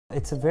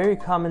It's a very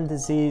common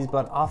disease,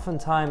 but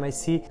oftentimes I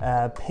see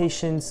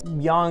patients,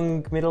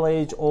 young,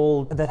 middle-aged,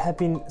 old, that have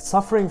been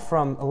suffering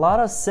from a lot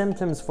of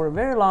symptoms for a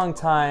very long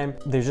time.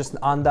 They're just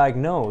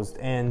undiagnosed,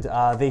 and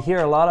they hear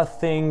a lot of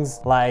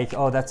things like,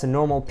 oh, that's a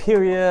normal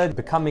period,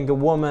 becoming a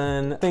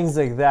woman, things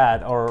like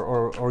that,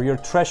 or your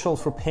threshold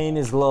for pain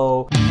is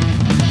low.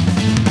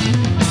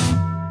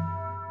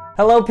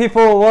 Hello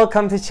people,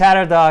 welcome to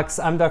Chatter Docs.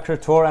 I'm Dr.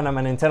 Tor and I'm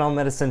an internal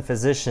medicine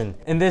physician.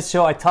 In this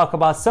show I talk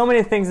about so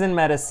many things in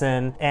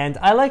medicine, and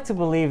I like to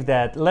believe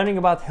that learning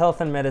about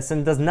health and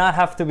medicine does not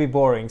have to be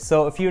boring.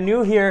 So if you're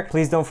new here,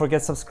 please don't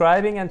forget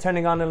subscribing and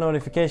turning on the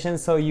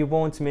notifications so you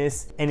won't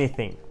miss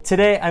anything.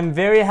 Today I'm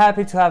very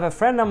happy to have a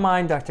friend of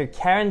mine, Dr.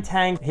 Karen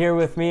Tang, here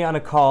with me on a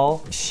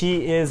call.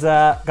 She is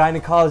a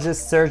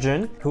gynecologist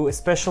surgeon who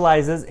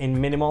specializes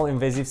in minimal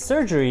invasive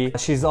surgery.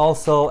 She's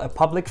also a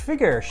public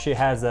figure. She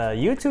has a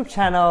YouTube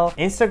channel,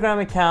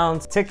 Instagram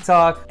account,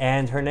 TikTok,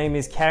 and her name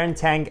is Karen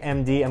Tang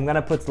MD. I'm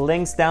gonna put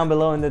links down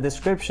below in the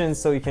description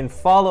so you can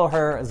follow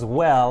her as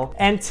well.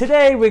 And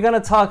today we're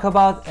gonna talk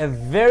about a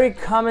very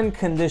common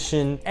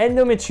condition,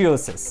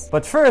 endometriosis.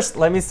 But first,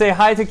 let me say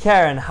hi to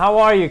Karen. How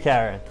are you,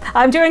 Karen?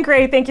 I'm doing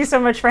great. Thank you so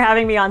much for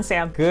having me on,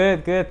 Sam.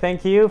 Good, good.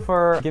 Thank you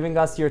for giving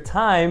us your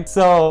time.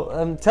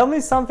 So tell me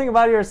something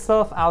about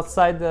yourself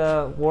outside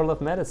the world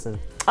of medicine.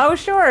 Oh,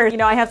 sure. You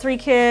know, I have 3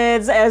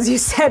 kids. As you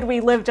said,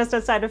 we live just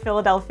outside of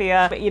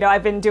Philadelphia. But, you know,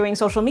 I've been doing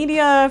social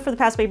media for the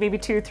past maybe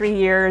 2-3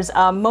 years,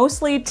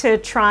 mostly to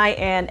try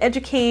and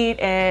educate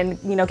and,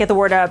 you know, get the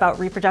word out about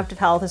reproductive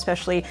health,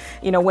 especially,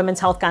 you know, women's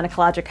health,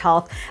 gynecologic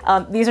health.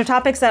 These are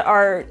topics that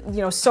are,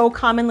 you know, so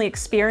commonly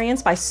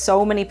experienced by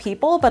so many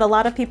people, but a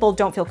lot of people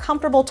don't feel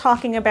comfortable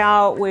talking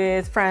about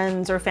with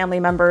friends or family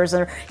members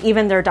or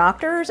even their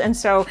doctors. And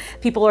so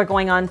people are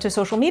going on to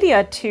social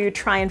media to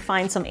try and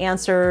find some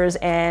answers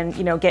and,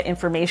 you know, get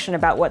information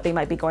about what they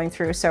might be going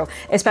through. So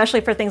especially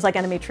for things like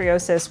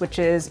endometriosis, which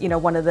is, you know,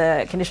 one of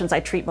the conditions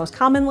I treat most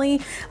commonly,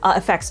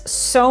 affects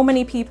so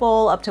many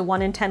people, up to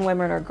 1 in 10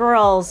 women or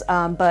girls,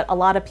 but a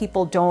lot of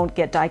people don't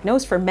get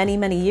diagnosed for many,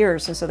 many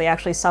years. And so they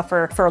actually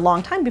suffer for a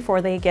long time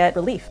before they get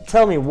relief.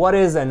 Tell me, what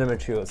is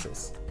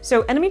endometriosis?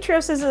 So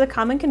endometriosis is a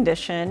common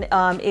condition.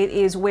 It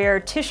is where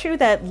tissue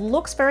that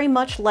looks very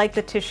much like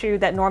the tissue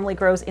that normally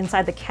grows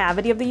inside the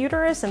cavity of the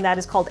uterus, and that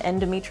is called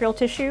endometrial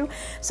tissue.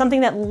 Something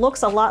that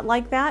looks a lot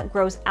like that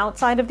grows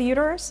outside of the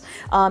uterus,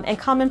 and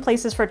common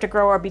places for it to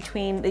grow are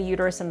between the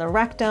uterus and the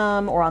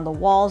rectum, or on the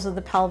walls of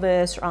the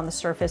pelvis, or on the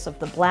surface of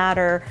the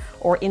bladder,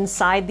 or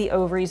inside the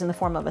ovaries in the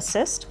form of a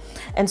cyst.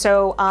 And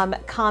so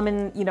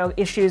common, you know,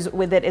 issues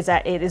with it is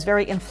that it is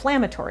very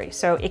inflammatory.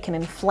 So it can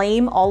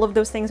inflame all of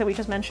those things that we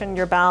just mentioned,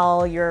 your bowel,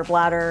 your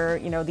bladder,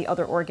 you know, the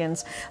other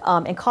organs,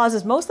 and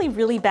causes mostly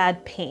really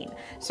bad pain.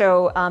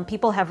 So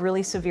people have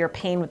really severe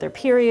pain with their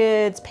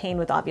periods, pain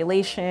with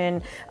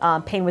ovulation,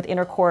 pain with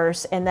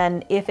intercourse, and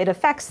then if it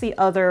affects the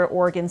other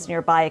organs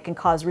nearby, it can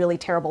cause really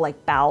terrible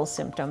like bowel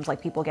symptoms.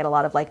 Like people get a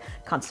lot of like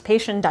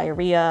constipation,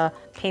 diarrhea,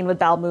 pain with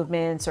bowel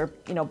movements, or,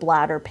 you know,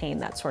 bladder pain,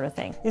 that sort of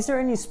thing. Is there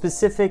any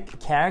specific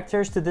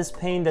characters to this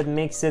pain that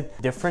makes it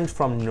different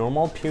from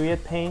normal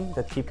period pain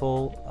that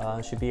people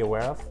should be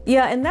aware of?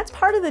 Yeah, and that's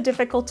part of the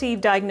difficulty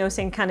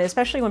diagnosing, kind of,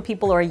 especially when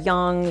people are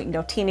young, you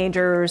know,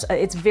 teenagers.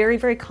 It's very,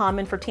 very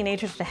common for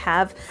teenagers to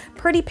have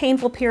pretty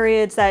painful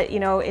periods that, you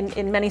know,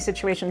 in many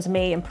situations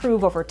may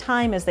improve over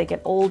time as they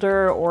get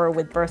older or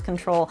with birth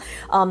control.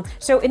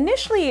 So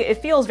initially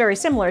it feels very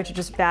similar to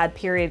just bad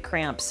period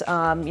cramps.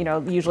 You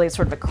know, usually it's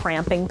sort of a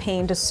cramping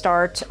pain to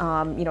start.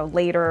 You know,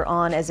 later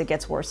on as it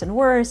gets worse and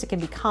worse, it can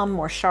become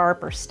more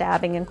sharp or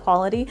stabbing in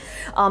quality.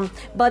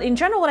 But in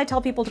general, what I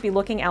tell people to be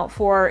looking out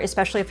for,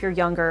 especially if you're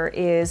younger,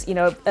 is, you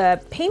know,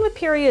 pain with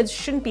periods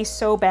shouldn't be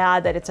so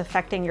bad that it's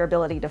affecting your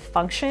ability to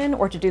function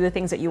or to do the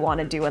things that you want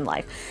to do in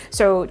life.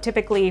 So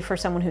typically for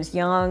someone who's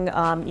young,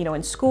 you know,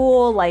 in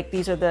school, like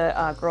these are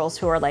the girls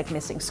who are like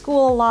missing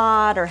school a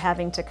lot or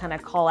having to kind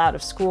of call out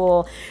of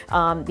school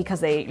because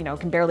they, you know,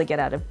 can barely get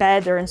out of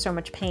bed. They're in so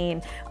much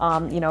pain.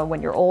 You know,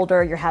 when you're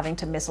older, you're having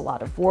to miss a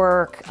lot of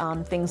work.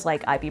 Things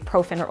like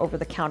ibuprofen or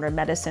over-the-counter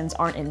medicines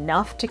aren't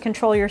enough to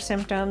control your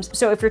symptoms.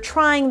 So if you're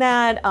trying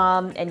that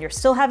and you're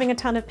still having a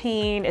ton of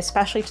pain,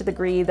 especially to the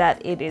degree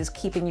that it is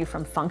keeping you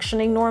from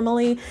functioning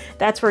normally,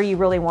 that's where you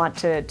really want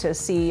to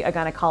see a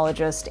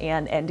gynecologist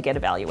and get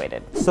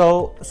evaluated.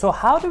 So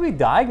how do we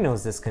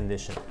diagnose this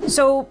condition?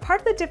 So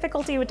part of the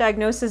difficulty with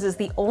diagnosis is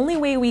the only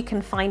way we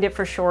can find it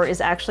for sure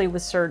is actually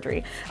with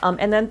surgery.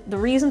 And then the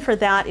reason for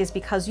that is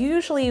because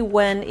usually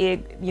when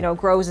it, you know,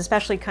 grows,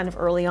 especially kind of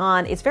early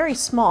on, it's very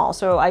small.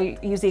 So I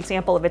use the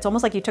example of it's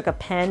almost like you took a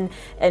pen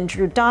and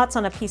drew dots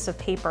on a piece of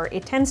paper.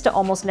 It tends to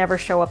almost never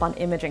show up on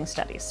imaging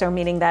studies. So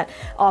meaning that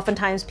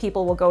oftentimes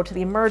people will go go to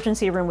the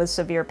emergency room with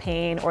severe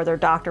pain, or their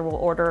doctor will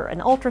order an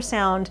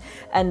ultrasound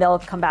and they'll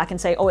come back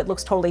and say, oh, it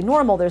looks totally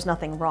normal, there's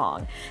nothing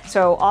wrong.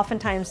 So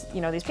oftentimes,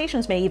 these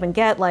patients may even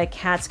get like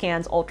CAT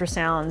scans,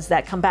 ultrasounds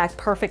that come back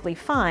perfectly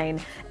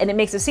fine, and it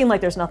makes it seem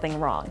like there's nothing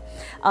wrong.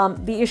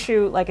 The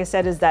issue, like I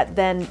said, is that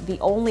then the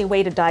only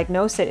way to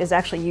diagnose it is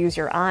actually use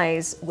your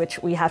eyes,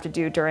 which we have to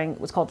do during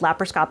what's called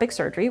laparoscopic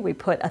surgery. We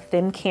put a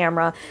thin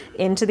camera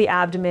into the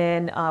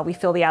abdomen, we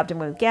fill the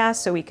abdomen with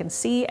gas so we can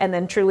see, and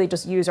then truly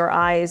just use our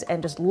eyes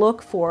and just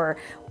look for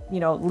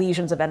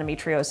lesions of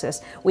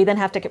endometriosis. We then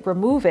have to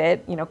remove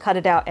it, cut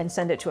it out and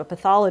send it to a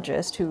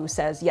pathologist who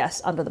says,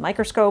 yes, under the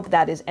microscope,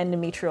 that is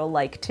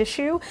endometrial-like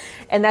tissue.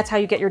 And that's how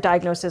you get your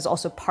diagnosis.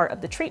 Also part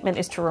of the treatment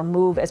is to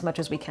remove as much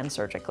as we can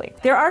surgically.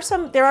 There are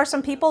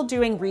some people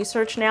doing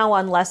research now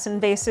on less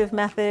invasive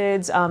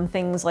methods,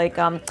 things like,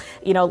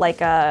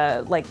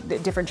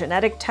 like different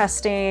genetic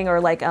testing, or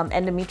like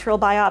endometrial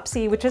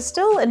biopsy, which is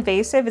still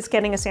invasive. It's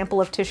getting a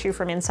sample of tissue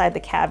from inside the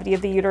cavity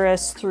of the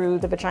uterus through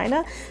the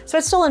vagina. So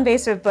it's still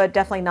invasive, but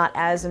definitely not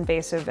as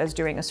invasive as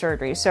doing a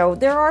surgery. So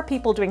there are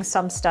people doing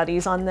some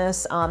studies on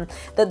this.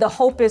 The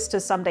hope is to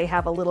someday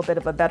have a little bit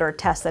of a better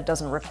test that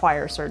doesn't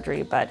require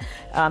surgery, but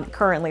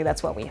currently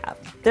that's what we have.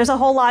 There's a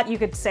whole lot you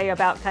could say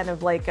about kind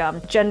of like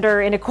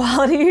gender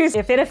inequalities.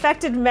 If it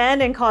affected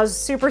men and caused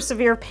super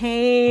severe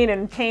pain,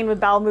 and pain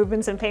with bowel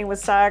movements and pain with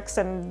sex,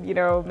 and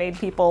made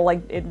people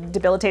like in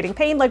debilitating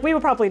pain, like we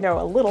would probably know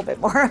a little bit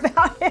more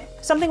about it.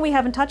 Something we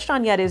haven't touched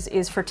on yet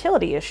is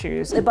fertility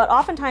issues. But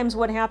oftentimes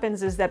what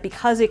happens is that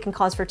because it can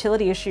cause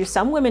fertility issues,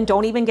 some women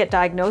don't even get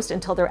diagnosed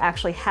until they're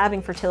actually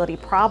having fertility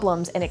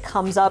problems, and it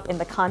comes up in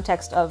the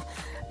context of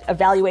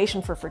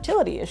evaluation for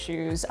fertility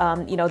issues.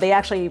 They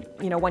actually,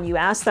 when you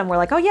ask them, we're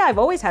like, oh yeah, I've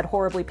always had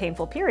horribly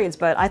painful periods,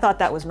 but I thought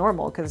that was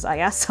normal because I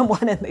asked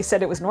someone and they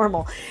said it was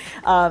normal.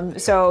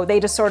 So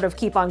they just sort of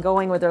keep on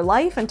going with their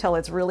life until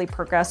it's really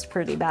progressed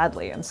pretty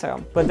badly. And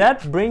so. But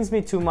that brings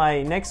me to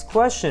my next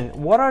question.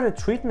 What are the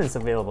treatments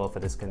available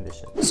for this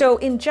condition? So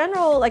in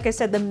general, like I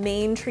said, the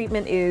main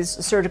treatment is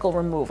surgical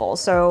removal.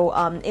 So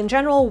in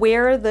general,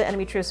 where the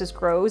endometriosis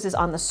grows is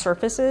on the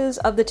surfaces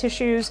of the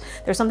tissues.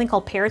 There's something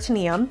called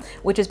peritoneum,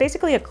 which is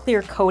basically a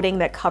clear coating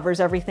that covers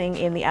everything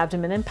in the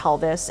abdomen and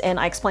pelvis. And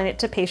I explain it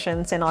to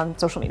patients and on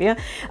social media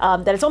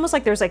that it's almost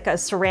like there's like a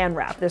saran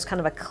wrap. There's kind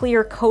of a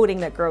clear coating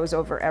that grows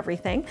over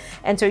everything.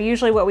 And so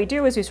usually what we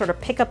do is we sort of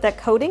pick up that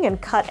coating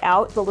and cut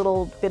out the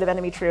little bit of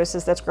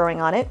endometriosis that's growing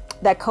on it.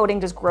 That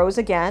coating just grows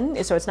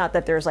again. So it's not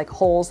that there's like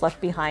holes left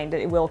behind.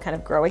 It will kind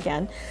of grow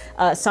again.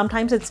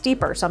 Sometimes it's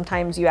deeper.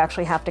 Sometimes you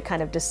actually have to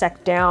kind of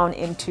dissect down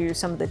into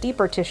some of the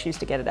deeper tissues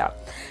to get it out.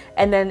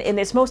 And then in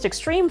its most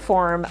extreme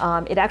form,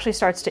 it actually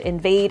starts to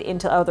invade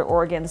into other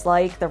organs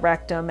like the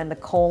rectum and the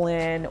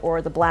colon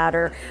or the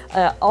bladder,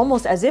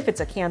 almost as if it's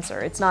a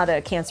cancer. It's not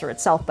a cancer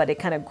itself, but it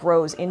kind of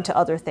grows into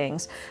other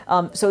things.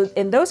 So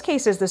in those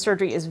cases, the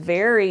surgery is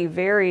very,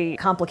 very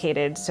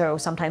complicated. So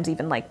sometimes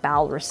even like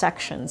bowel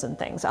resections and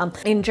things.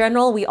 In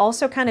general, we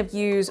also kind of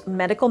use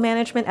medical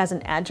management as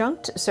an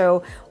adjunct.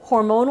 So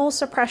hormonal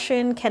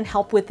suppression can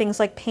help with things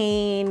like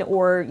pain,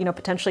 or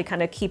potentially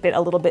kind of keep it a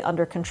little bit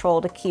under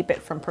control to keep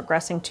it from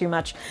progressing too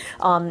much.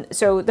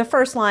 So the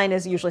first line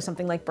is usually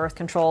something like birth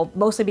control,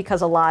 mostly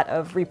because a lot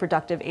of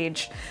reproductive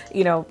age,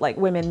 like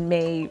women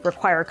may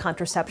require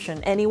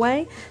contraception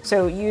anyway.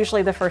 So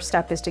usually the first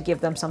step is to give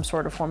them some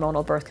sort of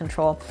hormonal birth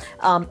control.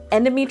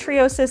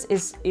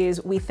 Endometriosis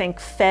is we think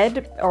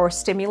fed or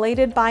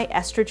stimulated by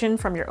estrogen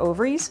from your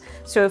ovaries.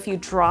 So if you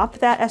drop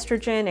that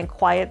estrogen and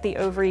quiet the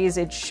ovaries,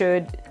 it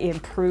should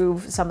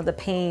improve some of the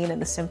pain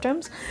and the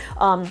symptoms.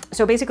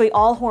 So basically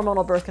all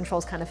hormonal birth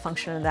controls kind of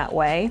function in that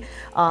way.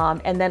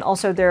 And then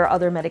also there are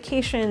other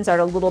medications that are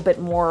a little bit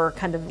more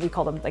kind of, we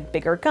call them like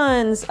bigger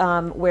guns,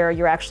 where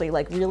you're actually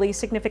like really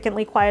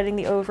significantly quieting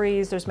the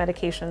ovaries. There's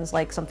medications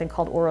like something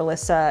called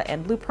Orilissa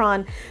and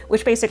Lupron,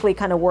 which basically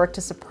kind of work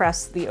to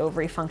suppress the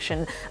ovary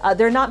function.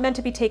 They're not meant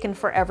to be taken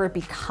forever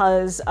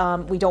because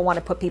we don't want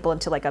to put people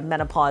into like a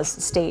menopause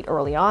state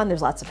early on.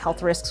 There's lots of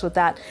health risks with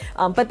that,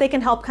 but they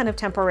can help kind of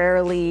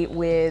temporarily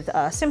with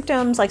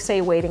symptoms like, say,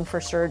 waiting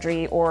for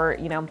surgery, or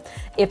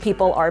if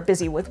people are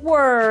busy with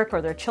work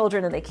or their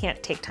children and they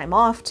can't take time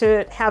off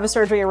to have a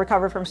surgery or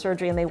recover from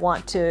surgery and they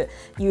want to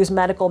use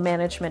medical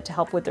management to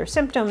help with their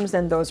symptoms,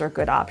 then those are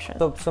good options.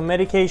 So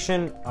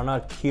medication are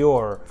not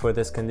cure for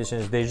this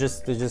condition. They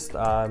just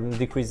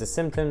decrease the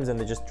symptoms and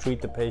they just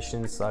treat the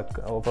patient's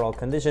overall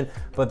condition,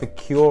 but the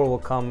cure will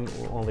come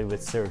only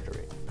with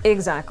surgery.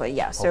 Exactly,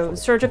 yeah. So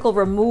surgical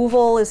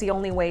removal is the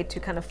only way to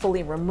kind of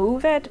fully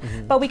remove it,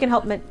 but we can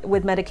help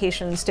with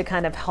medications to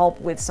kind of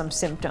help with some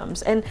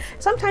symptoms. And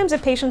sometimes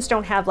if patients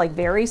don't have like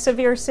very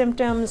severe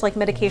symptoms, like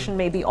medication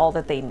may be all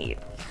that they need.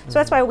 So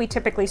that's why we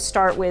typically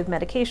start with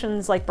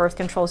medications like birth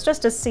controls,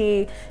 just to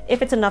see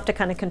if it's enough to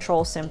kind of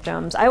control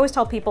symptoms. I always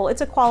tell people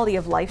it's a quality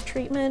of life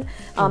treatment.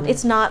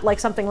 It's not like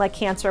something like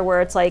cancer where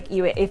it's like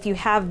if you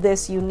have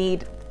this, you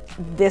need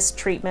this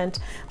treatment,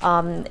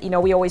 you know,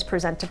 we always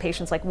present to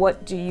patients like,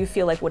 what do you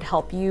feel like would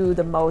help you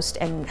the most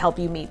and help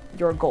you meet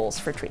your goals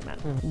for treatment?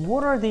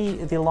 What are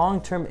the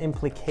long-term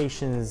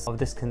implications of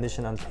this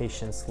condition on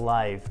patients'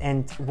 life,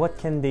 and what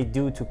can they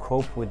do to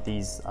cope with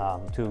these,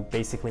 to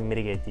basically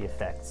mitigate the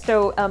effects?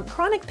 So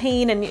chronic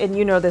pain, and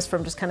you know this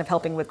from just kind of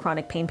helping with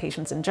chronic pain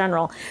patients in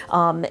general,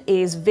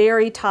 is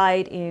very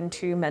tied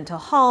into mental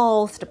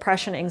health,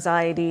 depression,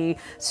 anxiety,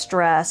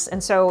 stress.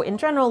 And so in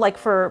general, like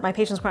for my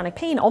patients with chronic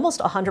pain, almost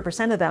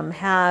 100% of them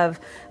have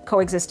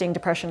coexisting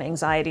depression,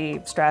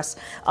 anxiety, stress.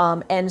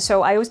 And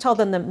so I always tell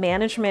them the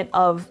management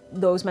of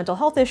those mental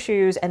health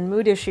issues and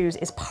mood issues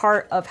is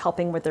part of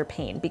helping with their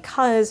pain,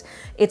 because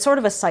it's sort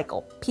of a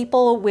cycle.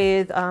 People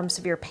with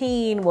severe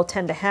pain will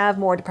tend to have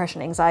more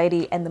depression,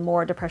 anxiety, and the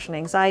more depression,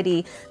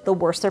 anxiety, the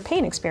worse their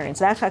pain experience.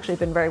 That's actually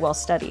been very well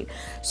studied.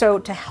 So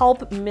to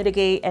help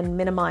mitigate and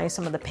minimize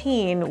some of the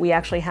pain, we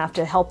actually have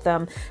to help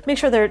them make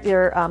sure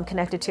they're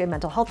connected to a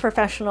mental health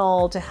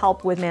professional to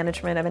help with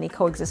management of any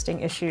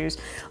coexisting issues.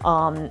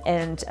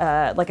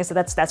 Like I said,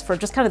 that's for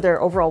just kind of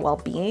their overall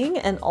well-being,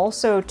 and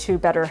also to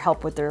better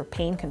help with their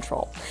pain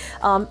control.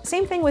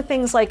 Same thing with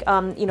things like,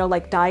 you know,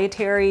 like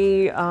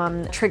dietary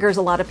triggers.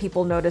 A lot of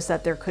people notice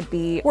that there could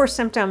be worse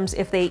symptoms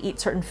if they eat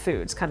certain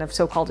foods, kind of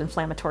so-called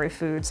inflammatory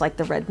foods like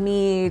the red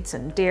meats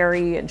and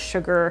dairy and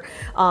sugar.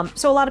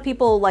 So a lot of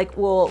people like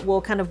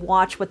will kind of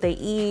watch what they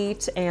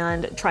eat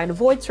and try and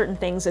avoid certain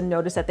things, and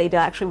notice that they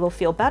actually will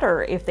feel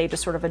better if they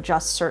just sort of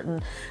adjust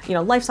certain, you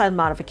know, lifestyle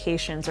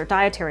modifications or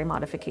dietary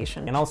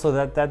modifications. And also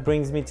that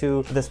brings me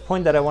to this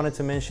point that I wanted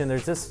to mention.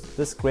 There's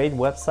this great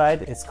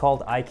website. It's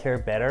called I Care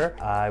Better.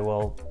 I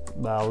will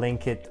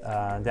link it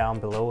down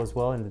below as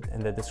well in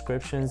the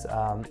descriptions,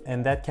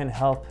 and that can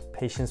help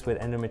patients with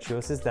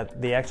endometriosis.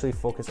 That they actually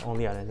focus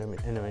only on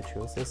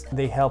endometriosis.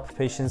 They help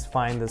patients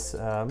find this,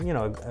 you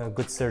know, a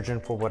good surgeon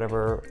for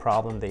whatever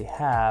problem they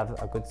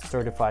have, a good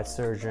certified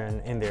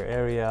surgeon in their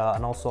area,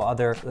 and also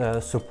other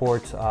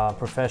support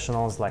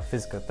professionals like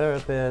physical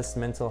therapists,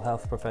 mental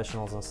health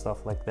professionals, and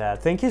stuff like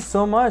that. Thank you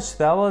so much.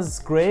 That was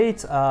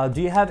great.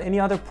 Do you have any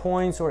other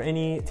points or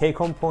any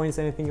take-home points,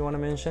 anything you want to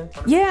mention?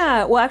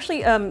 Yeah, well,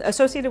 actually,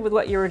 associated with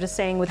what you were just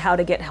saying with how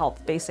to get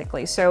help,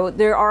 basically. So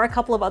there are a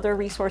couple of other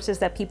resources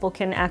that people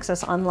can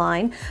access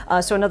online.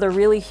 So another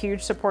really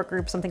huge support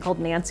group, something called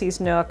Nancy's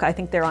Nook. I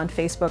think they're on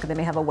Facebook, and they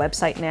may have a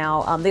website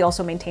now. They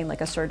also maintain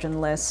like a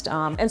surgeon list.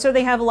 And so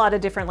they have a lot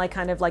of different like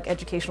kind of like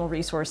educational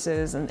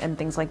resources and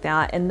things like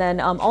that. And then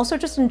also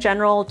just in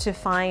general to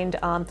find,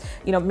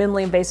 you know,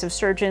 minimally invasive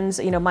surgeons.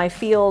 You know, my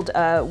field,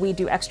 we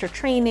do extra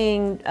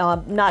training,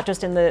 not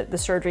just in the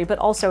surgery, but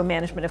also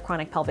management of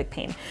chronic pelvic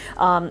pain.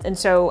 And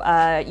so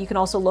you can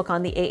also look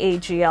on the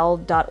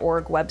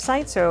aagl.org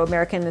website, so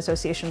American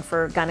Association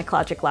for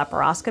Gynecologic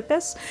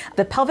Laparoscopists.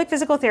 The pelvic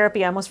physical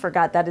therapy, I almost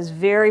forgot, that is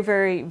very,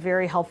 very,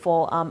 very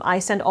helpful. I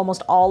send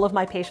almost all of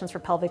my patients for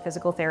pelvic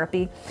physical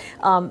therapy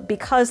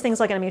because things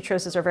like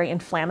endometriosis are very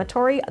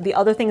inflammatory. The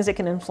other things that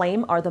can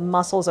inflame are the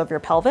muscles of your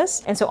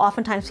pelvis. And so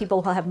oftentimes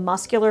people will have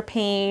muscular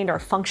pain or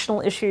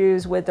functional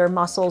issues with their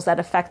muscles that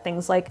affect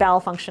things like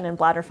bowel function and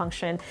bladder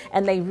function,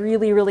 and they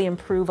really, really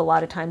improve a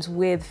lot of times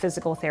with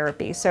physical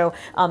therapy. So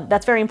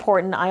that's very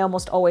important. I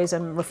almost always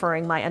am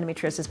referring my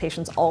endometriosis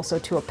patients also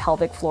to a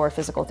pelvic floor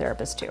physical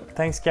therapist too.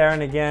 Thanks,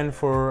 Karen, again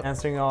for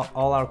answering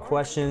all our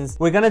questions.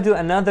 We're gonna do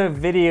another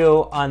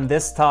video on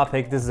this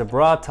topic. This is a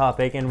broad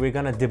topic, and we're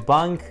gonna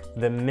debunk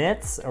the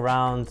myths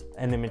around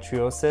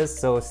endometriosis,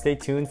 so stay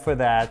tuned for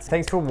that.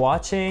 Thanks for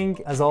watching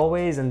as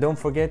always, and don't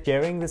forget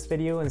sharing this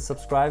video and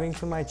subscribing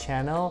to my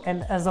channel.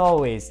 And as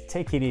always,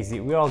 take it easy.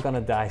 We're all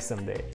gonna die someday.